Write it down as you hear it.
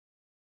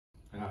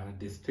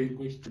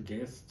distinguished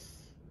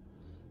guests,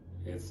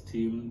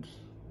 esteemed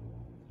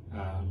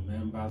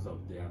members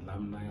of the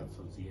Alumni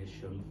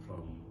Association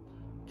from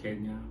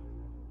Kenya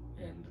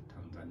and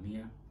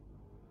Tanzania,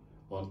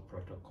 all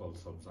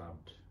protocols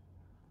observed.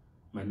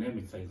 My name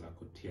is Isaack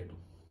Otieno.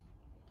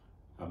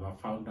 I'm a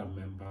founder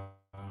member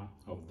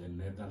of the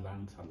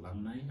Netherlands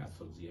Alumni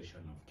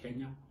Association of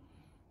Kenya,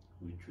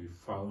 which we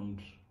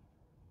found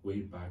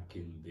way back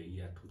in the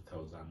year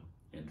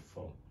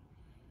 2004.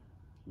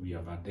 We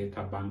have a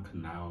data bank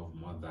now of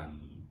more than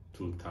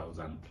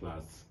 2,000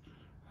 plus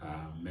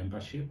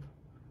membership,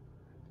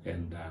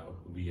 and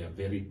we are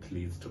very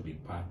pleased to be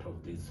part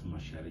of this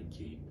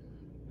Mashariki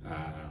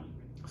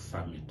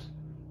summit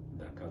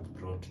that has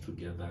brought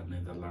together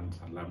Netherlands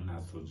Alumni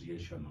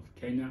Association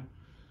of Kenya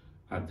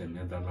and the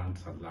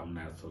Netherlands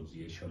Alumni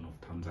Association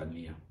of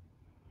Tanzania.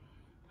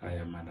 I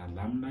am an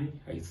alumni.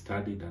 I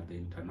studied at the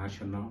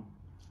International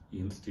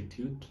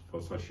Institute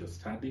for Social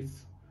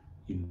Studies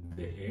in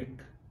The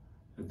Hague,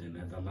 the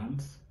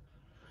Netherlands.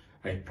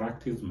 I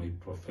practice my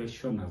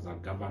profession as a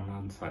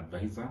governance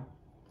advisor,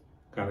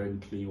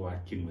 currently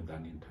working with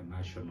an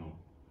international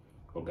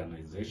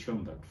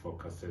organization that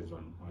focuses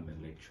on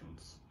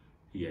elections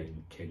here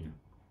in Kenya.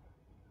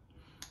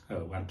 I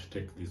want to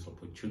take this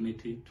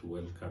opportunity to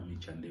welcome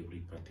each and every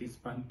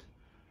participant,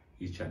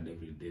 each and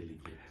every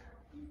delegate.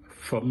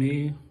 For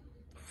me,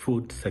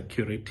 food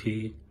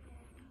security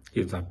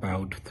is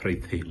about three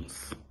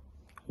things.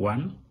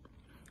 One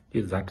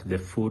is that the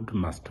food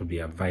must be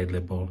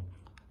available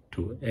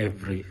to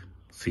every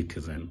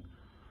citizen,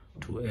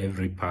 to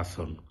every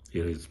person,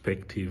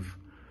 irrespective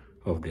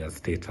of their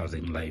status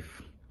in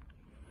life.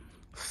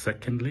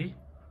 Secondly,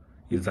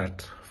 is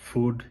that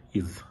food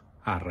is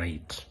a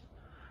right.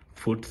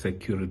 Food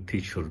security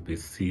should be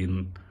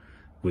seen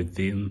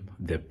within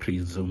the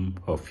prism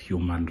of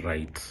human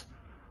rights,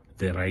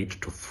 the right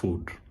to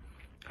food,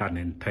 an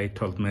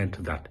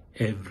entitlement that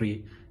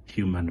every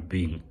human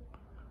being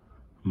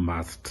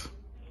must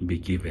be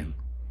given.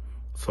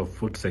 So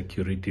food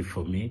security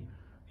for me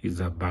is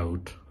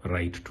about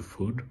right to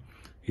food.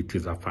 It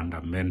is a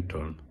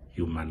fundamental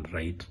human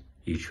right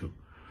issue.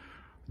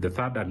 The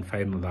third and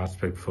final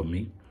aspect for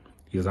me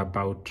is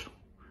about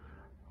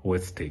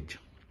wastage,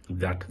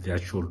 that there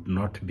should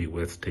not be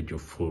wastage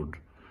of food.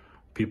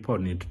 People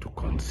need to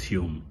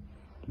consume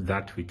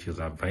that which is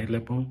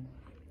available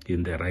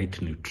in the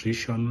right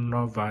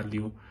nutritional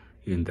value,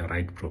 in the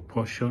right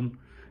proportion,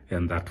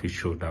 and that we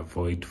should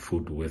avoid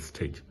food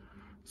wastage.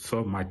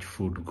 So much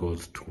food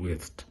goes to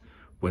waste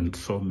when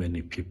so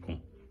many people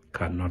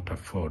cannot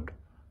afford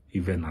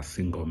even a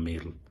single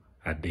meal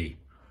a day.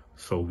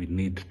 So we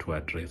need to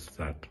address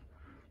that.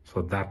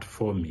 So that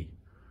for me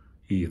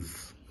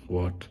is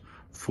what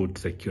food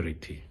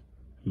security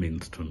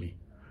means to me.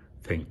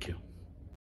 Thank you.